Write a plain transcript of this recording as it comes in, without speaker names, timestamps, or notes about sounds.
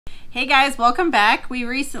Hey guys, welcome back. We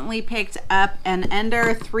recently picked up an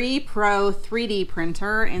Ender 3 Pro 3D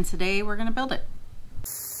printer and today we're going to build it.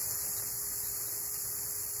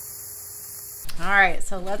 Alright,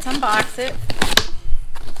 so let's unbox it.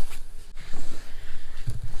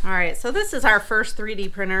 Alright, so this is our first 3D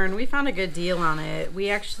printer and we found a good deal on it. We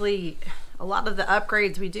actually, a lot of the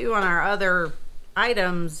upgrades we do on our other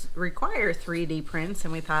items require 3D prints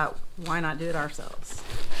and we thought, why not do it ourselves?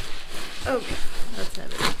 Okay, that's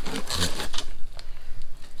heavy.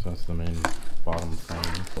 So that's the main bottom frame.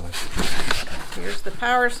 Here's the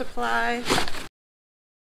power supply.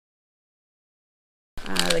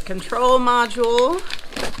 The control module.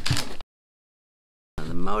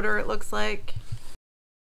 The motor, it looks like.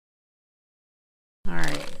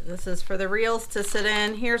 Alright, this is for the reels to sit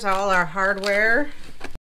in. Here's all our hardware.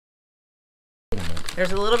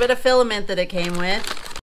 There's a little bit of filament that it came with.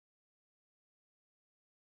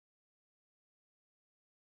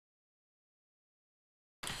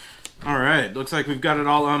 Alright, looks like we've got it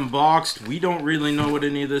all unboxed. We don't really know what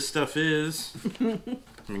any of this stuff is. I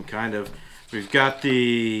mean, kind of. We've got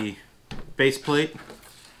the base plate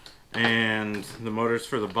and the motors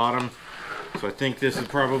for the bottom. So I think this is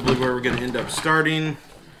probably where we're going to end up starting.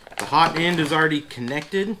 The hot end is already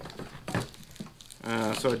connected.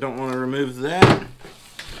 So I don't want to remove that.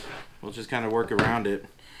 We'll just kind of work around it.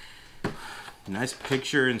 Nice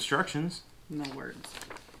picture instructions. No words.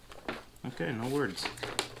 Okay, no words.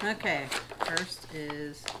 Okay, first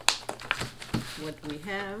is what we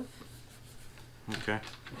have. Okay.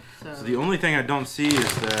 So the only thing I don't see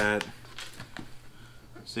is that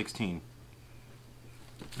 16.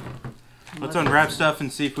 Let's unwrap stuff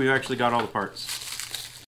and see if we've actually got all the parts.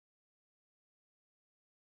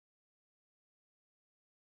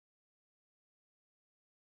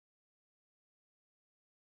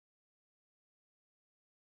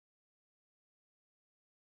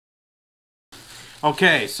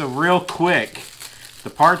 Okay, so real quick,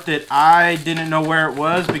 the part that I didn't know where it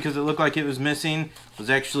was because it looked like it was missing was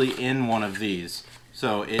actually in one of these.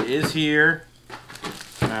 So it is here,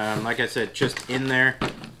 like I said, just in there.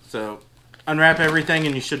 So unwrap everything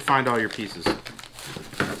and you should find all your pieces.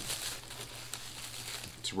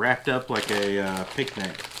 It's wrapped up like a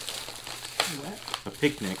picnic. what? A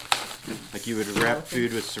picnic, like you would wrap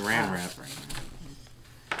food with saran wrap.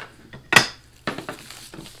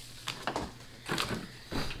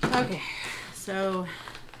 Okay, so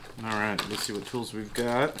Alright, let's see what tools we've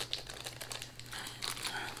got.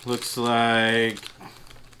 Looks like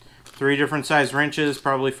 3 different size wrenches,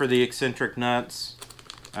 probably for the eccentric nuts.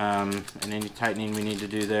 And any tightening we need to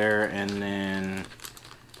do there. And then,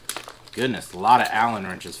 goodness, a lot of Allen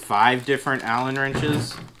wrenches. 5 different Allen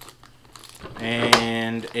wrenches.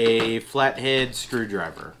 And a flathead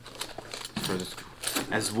screwdriver. For this,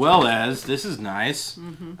 as well as, this is nice,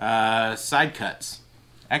 side cuts.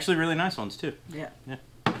 Actually, really nice ones too. yeah. Yeah.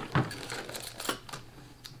 And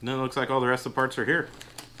then it looks like all the rest of the parts are here.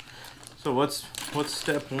 So what's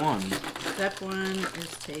step 1? Step 1 is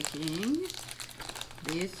taking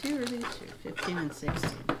these two or these two, 15 and 16.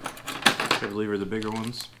 I believe are the bigger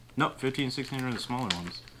ones. Nope, 15 and 16 are the smaller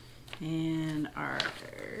ones. And our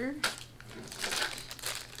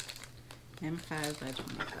M5 by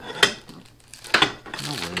 25.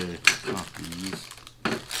 No way. Not these.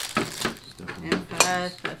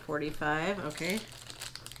 M5 by 45, okay.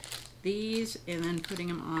 These, and then putting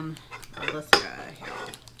them on this guy here.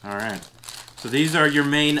 Alright. So these are your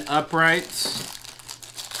main uprights.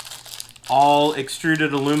 All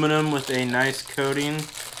extruded aluminum with a nice coating.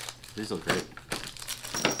 These look great.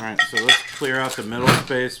 Alright, so let's clear out the middle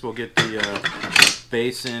space. We'll get the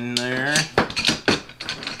base in there.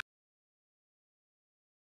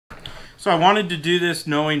 So I wanted to do this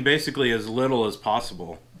knowing basically as little as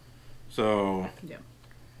possible. So Yeah.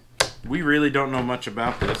 we really don't know much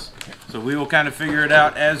about this. So we will kind of figure it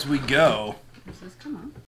out as we go. This is, come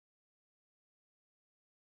on.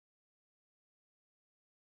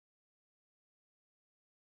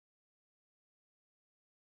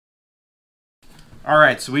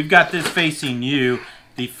 Alright, so we've got this facing you.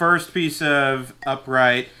 The first piece of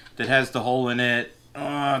upright that has the hole in it,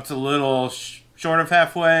 it's a little short of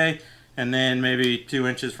halfway, and then maybe 2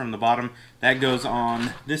 inches from the bottom. That goes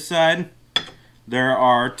on this side. There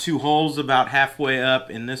are 2 holes about halfway up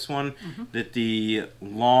in this one that the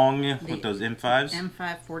long, with those M5s?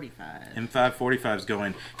 M545. M545s go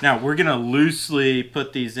in. Now, we're going to loosely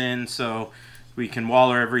put these in so we can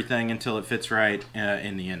waller everything until it fits right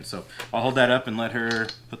in the end. So I'll hold that up and let her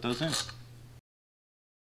put those in.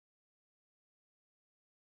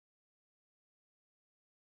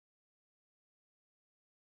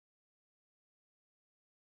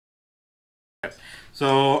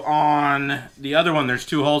 So on the other one, there's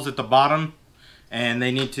 2 holes at the bottom, and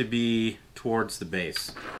they need to be towards the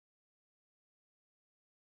base.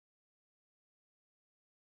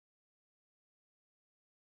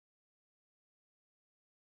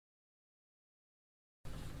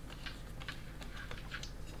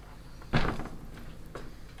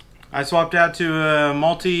 I swapped out to a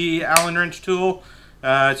multi-Allen wrench tool.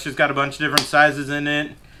 It's just got a bunch of different sizes in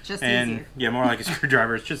it. Just easier. Yeah, more like a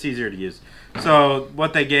screwdriver. It's just easier to use. So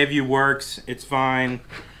what they gave you works. It's fine.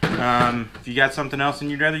 If you got something else and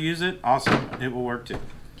you'd rather use it, awesome. It will work too.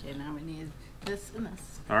 Okay, now we need this and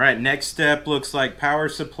this. All right, next step looks like power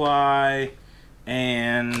supply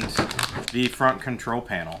and the front control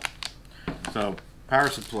panel. So power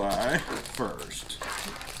supply first.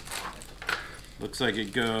 Looks like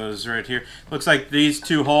it goes right here. Looks like these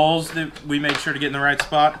 2 holes that we made sure to get in the right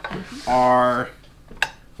spot are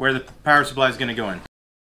where the power supply is going to go in.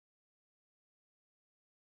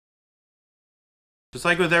 Just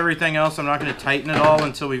like with everything else, I'm not going to tighten it all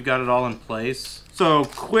until we've got it all in place. So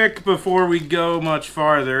quick before we go much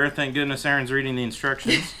farther, thank goodness Aaron's reading the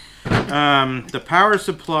instructions. The power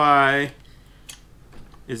supply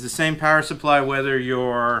is the same power supply whether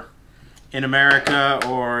you're in America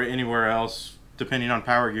or anywhere else, depending on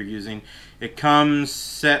power you're using. It comes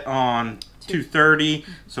set on 230,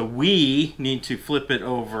 so we need to flip it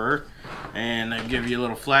over, and I give you a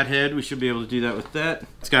little flathead. We should be able to do that with that.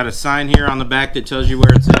 It's got a sign here on the back that tells you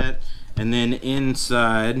where it's at, and then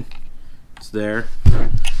inside it's there,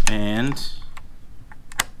 and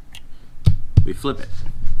we flip it.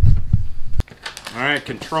 Alright,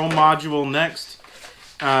 control module next.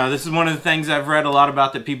 This is one of the things I've read a lot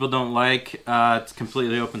about that people don't like. It's a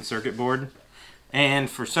completely open circuit board. And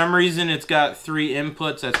for some reason it's got 3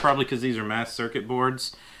 inputs. That's probably because these are mass circuit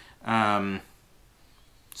boards. So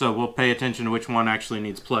we'll pay attention to which one actually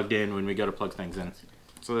needs plugged in when we go to plug things in.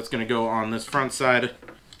 So that's going to go on this front side.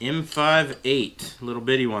 M58, little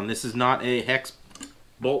bitty one. This is not a hex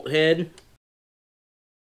bolt head.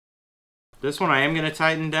 This one I am going to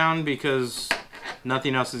tighten down because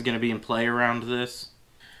nothing else is going to be in play around this.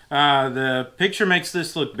 The picture makes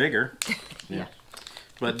this look bigger. Yeah.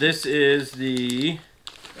 But this is the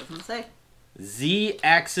Doesn't say.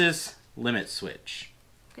 Z-axis limit switch.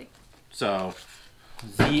 Okay. So,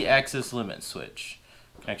 Z-axis limit switch.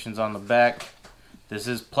 Connections on the back. This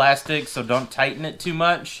is plastic, so don't tighten it too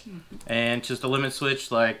much. And just a limit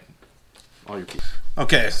switch like all your pieces.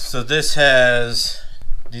 Okay, so this has,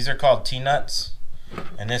 these are called T-nuts.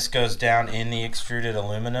 And this goes down in the extruded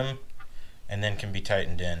aluminum and then can be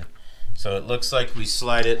tightened in. So it looks like we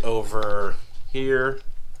slide it over here.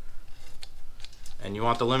 And you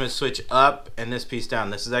want the limit switch up and this piece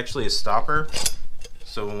down. This is actually a stopper.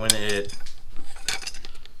 So when it...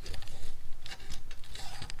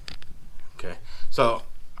 Okay. So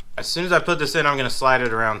as soon as I put this in, I'm going to slide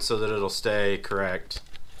it around so that it'll stay correct.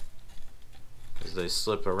 Because they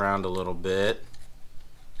slip around a little bit.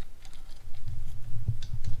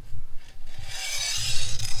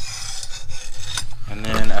 And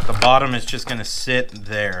then at the bottom, it's just going to sit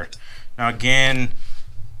there. Now again,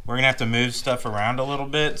 we're going to have to move stuff around a little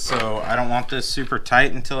bit, so I don't want this super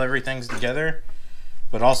tight until everything's together.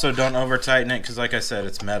 But also don't over tighten it because like I said,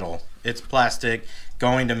 it's metal. It's plastic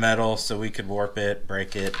going to metal, so we could warp it,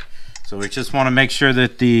 break it. So we just want to make sure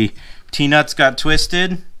that the T-nuts got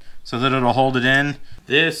twisted so that it'll hold it in.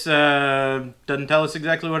 This doesn't tell us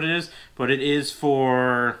exactly what it is, but it is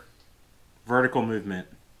for vertical movement.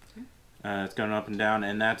 It's going up and down,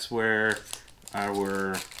 and that's where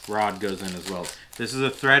our rod goes in as well. This is a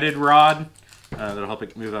threaded rod that'll help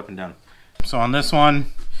it move up and down. So on this one,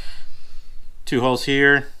 2 holes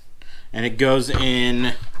here, and it goes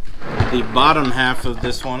in the bottom half of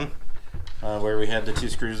this one where we had the 2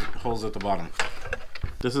 screws holes at the bottom.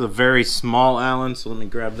 This is a very small Allen, so let me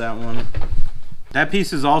grab that one. That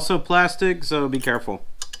piece is also plastic, so be careful.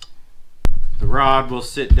 The rod will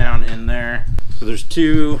sit down in there. So there's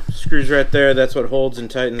 2 screws right there. That's what holds and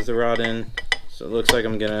tightens the rod in. So it looks like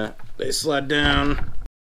they slide down.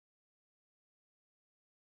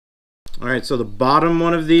 Alright, so the bottom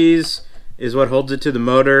one of these is what holds it to the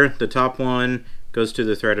motor. The top one goes to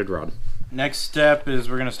the threaded rod. Next step is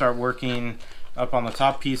we're going to start working up on the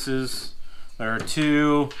top pieces. There are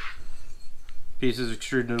 2 pieces of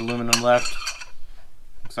extruded aluminum left.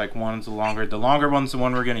 Looks like one's the longer. The longer one's the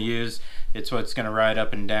one we're going to use. It's what's going to ride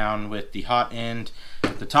up and down with the hot end.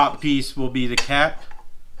 The top piece will be the cap,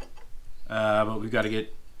 but we've got to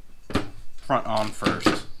get front on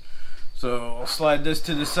first. So I'll slide this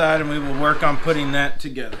to the side and we will work on putting that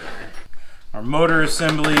together. Our motor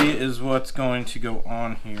assembly is what's going to go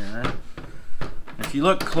on here. If if you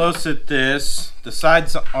look close at this, the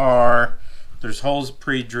sides there's holes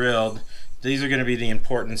pre-drilled. These are going to be the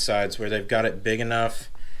important sides where they've got it big enough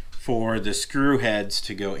for the screw heads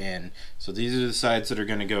to go in. So these are the sides that are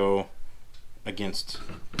going to go against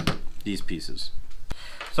these pieces.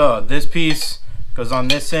 So this piece goes on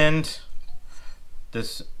this end.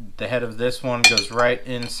 The head of this one goes right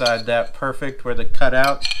inside that perfect where the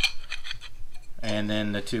cutout, and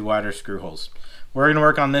then the two wider screw holes. We're going to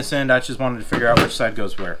work on this end. I just wanted to figure out which side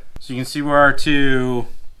goes where. So you can see where our two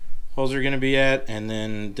holes are going to be at, and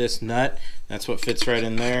then this nut, that's what fits right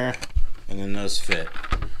in there, and then those fit.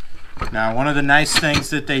 Now, one of the nice things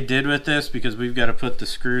that they did with this, because we've got to put the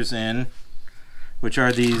screws in, which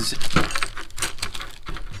are these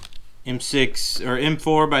M6 or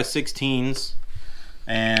M4 by 16s,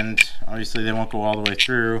 and obviously they won't go all the way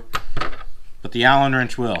through, but the Allen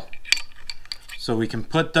wrench will. So we can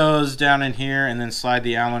put those down in here and then slide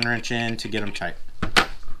the Allen wrench in to get them tight.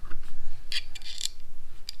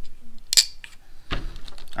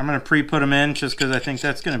 I'm going to pre-put them in just because I think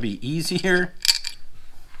that's going to be easier.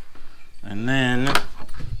 And then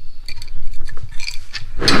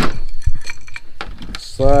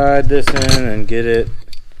slide this in and get it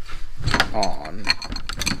on.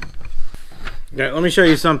 Okay, let me show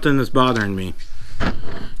you something that's bothering me.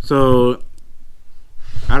 So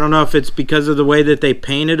I don't know if it's because of the way that they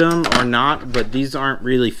painted them or not, but these aren't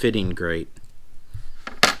really fitting great.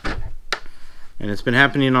 And it's been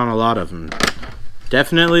happening on a lot of them.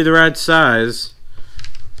 Definitely the right size,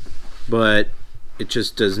 but it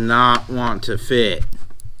just does not want to fit.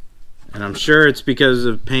 And I'm sure it's because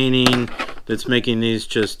of painting that's making these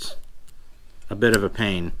just a bit of a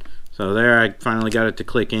pain. So there, I finally got it to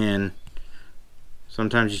click in.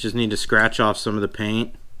 Sometimes you just need to scratch off some of the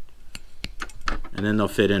paint, and then they'll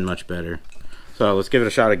fit in much better. So let's give it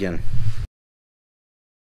a shot again.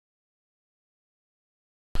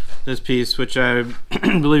 This piece, which I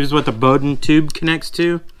believe is what the Bowden tube connects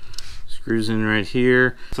to, screws in right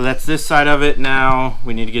here. So that's this side of it. Now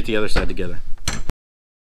we need to get the other side together.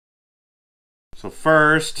 So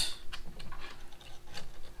first,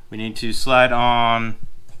 we need to slide on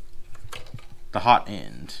the hot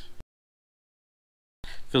end.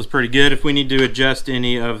 Feels pretty good. If we need to adjust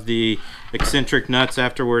any of the eccentric nuts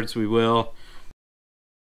afterwards, we will.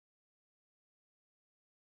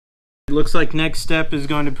 It looks like next step is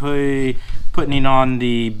going to be putting on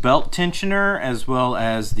the belt tensioner as well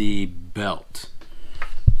as the belt.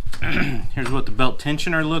 Here's what the belt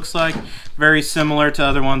tensioner looks like. Very similar to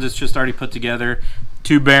other ones. It's just already put together.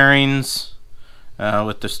 Two bearings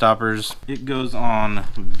with the stoppers. It goes on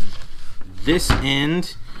this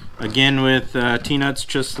end. Again with T-nuts,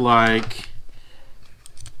 just like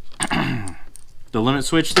the limit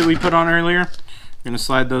switch that we put on earlier. We're going to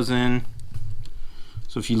slide those in.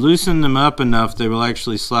 So if you loosen them up enough, they will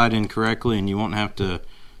actually slide in correctly and you won't have to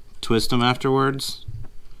twist them afterwards.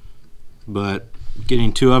 But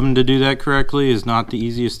getting two of them to do that correctly is not the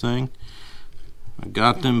easiest thing. I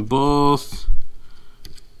got them both.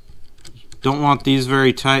 Don't want these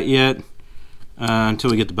very tight yet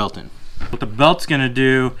until we get the belt in. What the belt's going to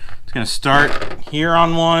do, it's going to start here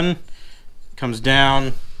on one, comes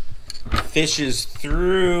down, fishes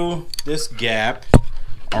through this gap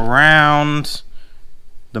around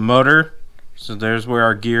the motor. So there's where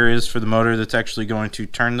our gear is for the motor that's actually going to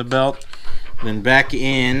turn the belt. Then back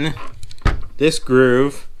in this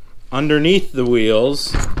groove underneath the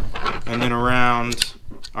wheels and then around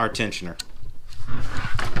our tensioner.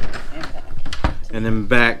 And then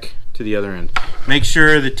back to the other end. Make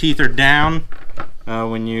sure the teeth are down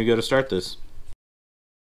when you go to start this.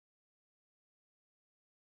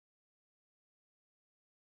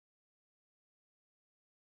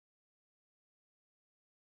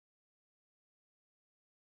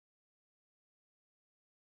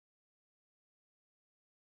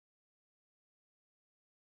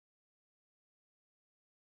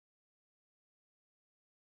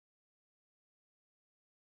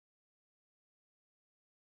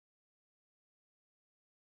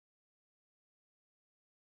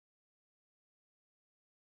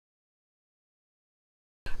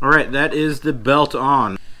 Alright, that is the belt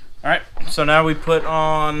on. Alright, so now we put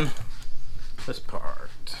on this part.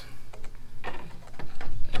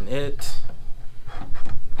 And it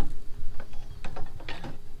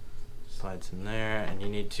slides in there, and you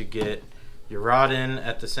need to get your rod in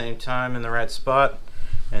at the same time in the right spot.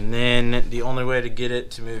 And then the only way to get it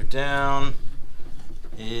to move down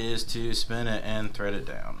is to spin it and thread it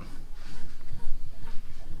down.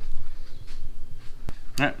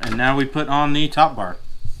 Alright, and now we put on the top bar.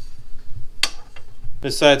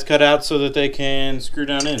 This side's cut out so that they can screw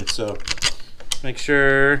down in, so make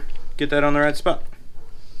sure get that on the right spot.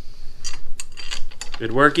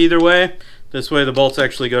 It'd work either way. This way the bolts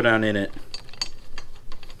actually go down in it.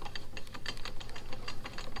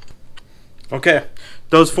 Okay,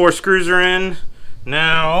 those 4 screws are in.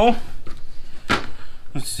 Now,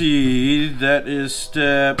 let's see, that is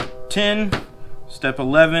step 10. Step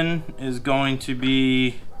 11 is going to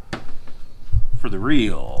be for the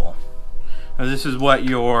reel. Now this is what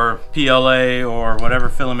your PLA or whatever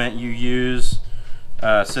filament you use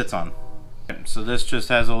sits on. So this just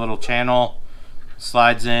has a little channel,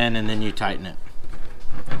 slides in, and then you tighten it.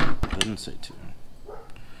 Doesn't say to.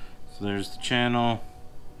 So there's the channel.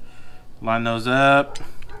 Line those up.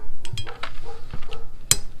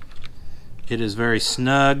 It is very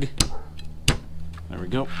snug. There we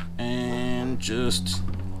go. And just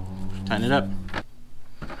tighten it up.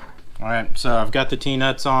 Alright, so I've got the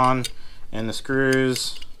T-nuts on and the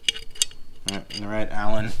screws. Alright,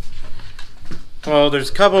 Allen. Well, there's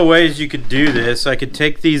a couple of ways you could do this. I could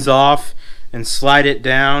take these off and slide it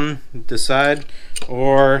down the side,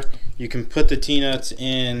 or you can put the T-nuts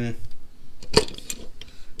in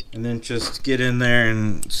and then just get in there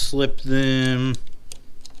and slip them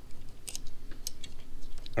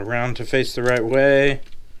around to face the right way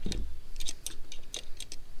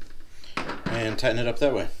and tighten it up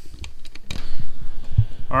that way.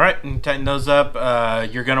 Alright, and tighten those up.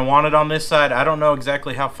 You're going to want it on this side. I don't know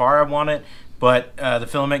exactly how far I want it, but the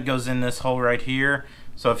filament goes in this hole right here.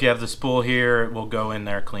 So if you have the spool here, it will go in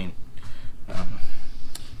there clean.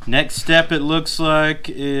 Next step, it looks like,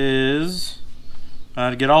 is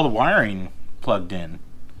to get all the wiring plugged in.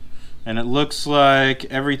 And it looks like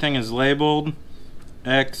everything is labeled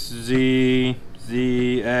X, Z,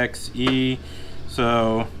 Z, X, E.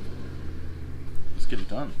 So let's get it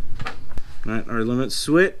done. All right, our limit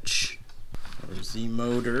switch, our Z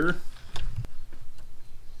motor.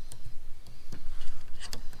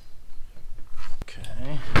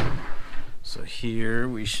 Okay, so here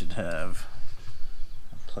we should have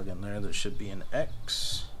a plug in there that should be an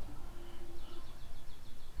X,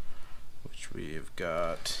 which we've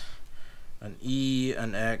got an E,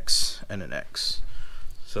 an X, and an X.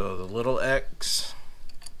 So the little X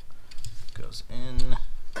goes in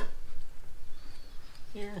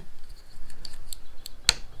here.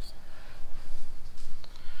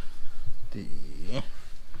 The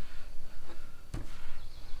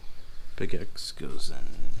big X goes in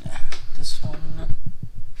this one,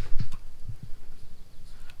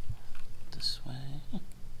 this way.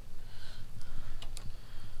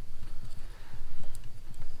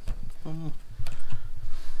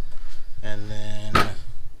 And then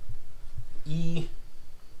E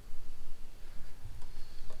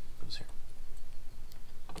goes here.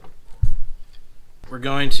 We're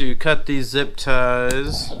going to cut these zip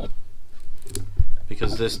ties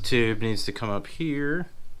because this tube needs to come up here.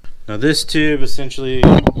 Now this tube, essentially,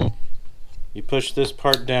 you push this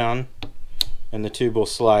part down and the tube will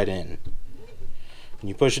slide in. And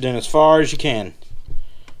you push it in as far as you can.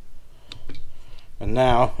 And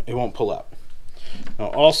now it won't pull out. Now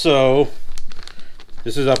also,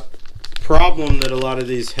 this is a problem that a lot of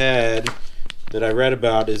these had that I read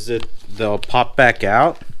about, is that they'll pop back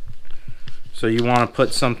out. So you want to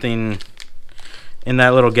put something in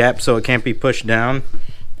that little gap so it can't be pushed down.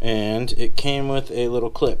 And it came with a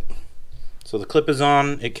little clip. So the clip is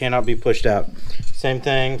on, it cannot be pushed out. Same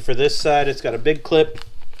thing for this side, it's got a big clip.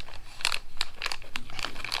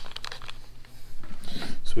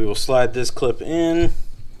 So we will slide this clip in.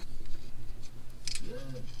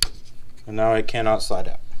 And now it cannot slide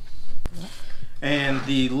out. And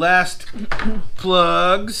the last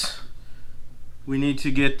plugs, we need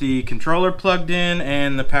to get the controller plugged in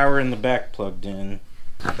and the power in the back plugged in.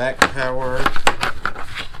 Back power,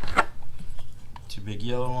 two big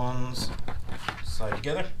yellow ones, slide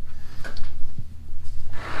together.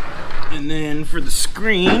 And then for the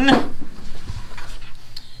screen,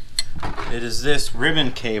 it is this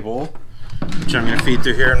ribbon cable, which I'm going to feed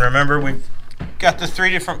through here. And remember, we've got the 3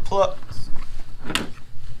 different plugs.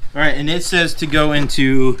 Alright, and it says to go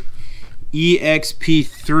into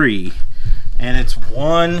EXP3. And it's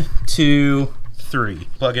 1, 2, 3.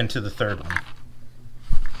 Plug into the third one.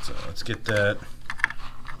 So let's get that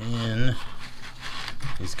in.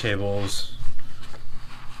 These cables.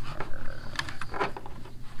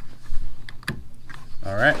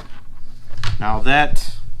 Alright. Now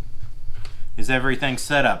that is everything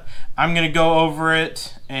set up. I'm going to go over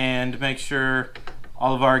it and make sure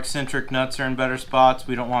all of our eccentric nuts are in better spots.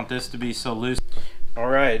 We don't want this to be so loose.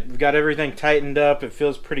 Alright, we've got everything tightened up. It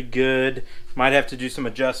feels pretty good. Might have to do some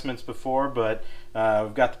adjustments before, but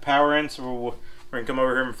we've got the power in, so we're going to come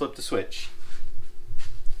over here and flip the switch.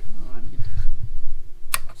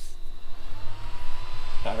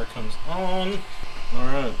 Power comes on.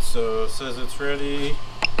 Alright, so it says it's ready.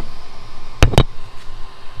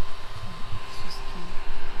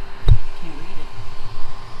 Can't read it.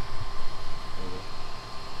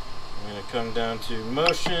 I'm going to come down to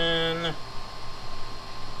motion.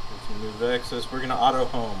 We can move access. We're going to auto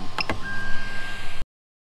home.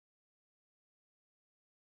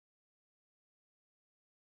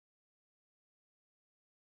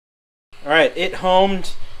 Alright, it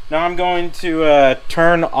homed. Now I'm going to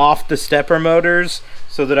turn off the stepper motors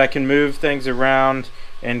so that I can move things around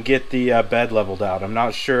and get the bed leveled out. I'm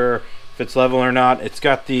not sure if it's level or not. It's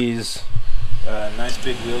got these nice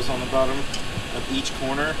big wheels on the bottom of each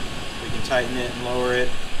corner. We can tighten it and lower it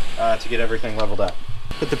to get everything leveled out.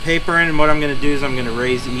 Put the paper in, and what I'm going to do is I'm going to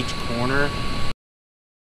raise each corner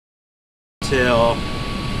until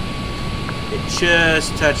it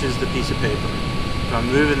just touches the piece of paper. So I'm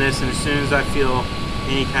moving this, and as soon as I feel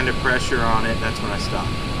any kind of pressure on it, that's when I stop.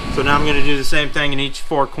 So now I'm going to do the same thing in each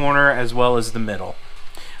four corner as well as the middle.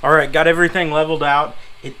 Alright, got everything leveled out.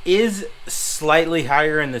 It is slightly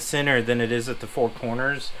higher in the center than it is at the four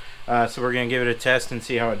corners. So we're going to give it a test and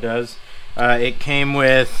see how it does. It came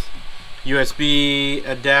with USB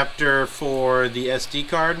adapter for the SD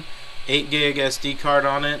card. 8 gig SD card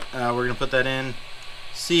on it. We're going to put that in.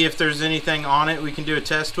 See if there's anything on it we can do a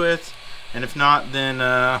test with. And if not,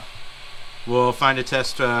 then we'll find a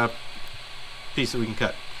test piece that we can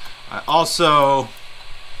cut. I also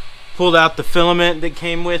pulled out the filament that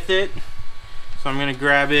came with it. So I'm going to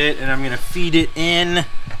grab it and I'm going to feed it in.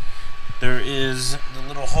 There is the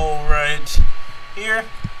little hole right here.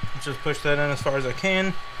 Just push that in as far as I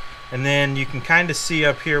can. And then you can kind of see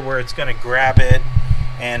up here where it's going to grab it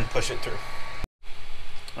and push it through.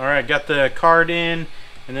 Alright, got the card in.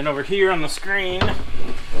 And then over here on the screen,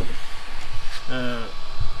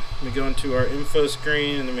 we go into our info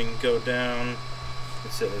screen, and then we can go down.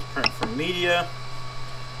 It says print from media.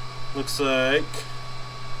 Looks like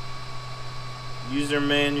user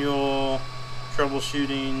manual,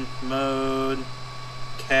 troubleshooting mode,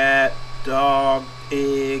 cat, dog,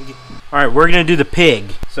 pig. Alright, we're gonna do the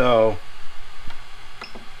pig. So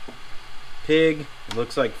pig, it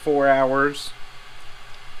looks like 4 hours.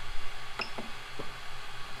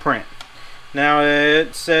 Print. Now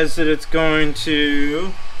it says that it's going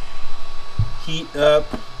to heat up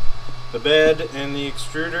the bed and the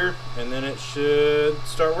extruder, and then it should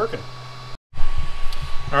start working.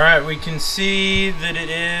 Alright, we can see that it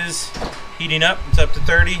is heating up. It's up to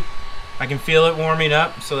 30. I can feel it warming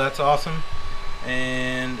up, so that's awesome.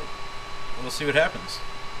 And we'll see what happens.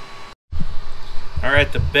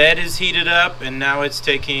 Alright, the bed is heated up, and now it's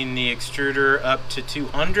taking the extruder up to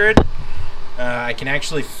 200. I can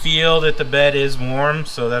actually feel that the bed is warm,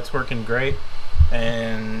 so that's working great.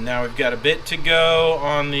 And now we've got a bit to go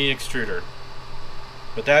on the extruder,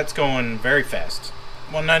 but that's going very fast.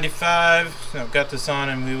 195. So I've got this on,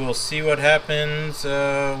 and we will see what happens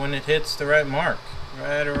when it hits the right mark,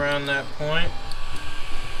 right around that point.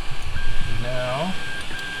 Now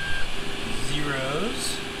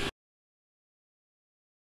zeros.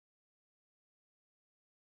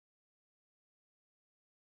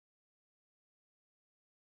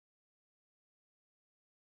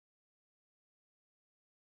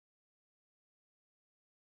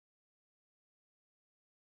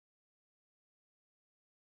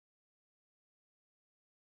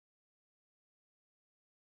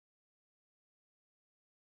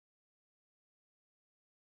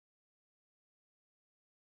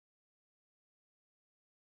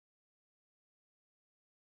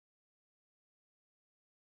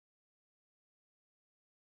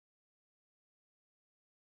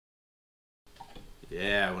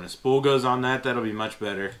 Yeah, when a spool goes on that, that'll be much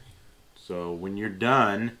better. So when you're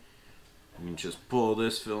done, you can just pull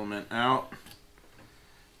this filament out.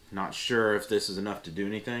 Not sure if this is enough to do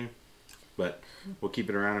anything, but we'll keep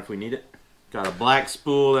it around if we need it. Got a black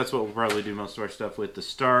spool. That's what we'll probably do most of our stuff with to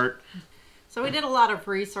start. So we did a lot of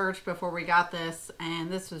research before we got this, and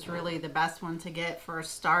this was really the best one to get for a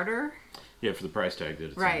starter. Yeah, for the price tag that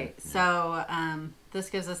it's right. Yeah. So this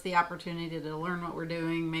gives us the opportunity to learn what we're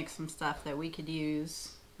doing, make some stuff that we could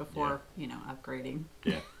use before, you know, upgrading.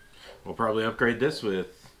 Yeah. We'll probably upgrade this with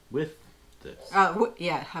this.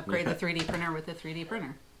 Yeah, upgrade the 3D printer with the 3D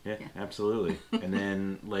printer. Yeah, absolutely. And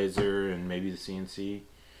then laser and maybe the CNC.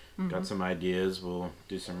 Got some ideas. We'll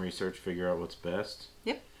do some research, figure out what's best.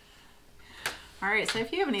 Yep. All right, so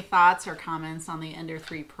if you have any thoughts or comments on the Ender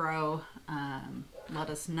 3 Pro, let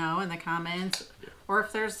us know in the comments. Yeah. Or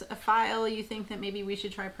if there's a file you think that maybe we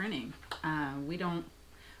should try printing. We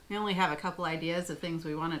only have a couple ideas of things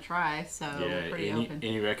we want to try, so we're pretty open.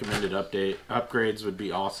 Any recommended upgrades would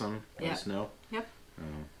be awesome. Let us know. Yep.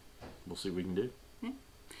 We'll see what we can do. Yeah.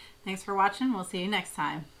 Thanks for watching. We'll see you next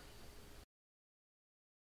time.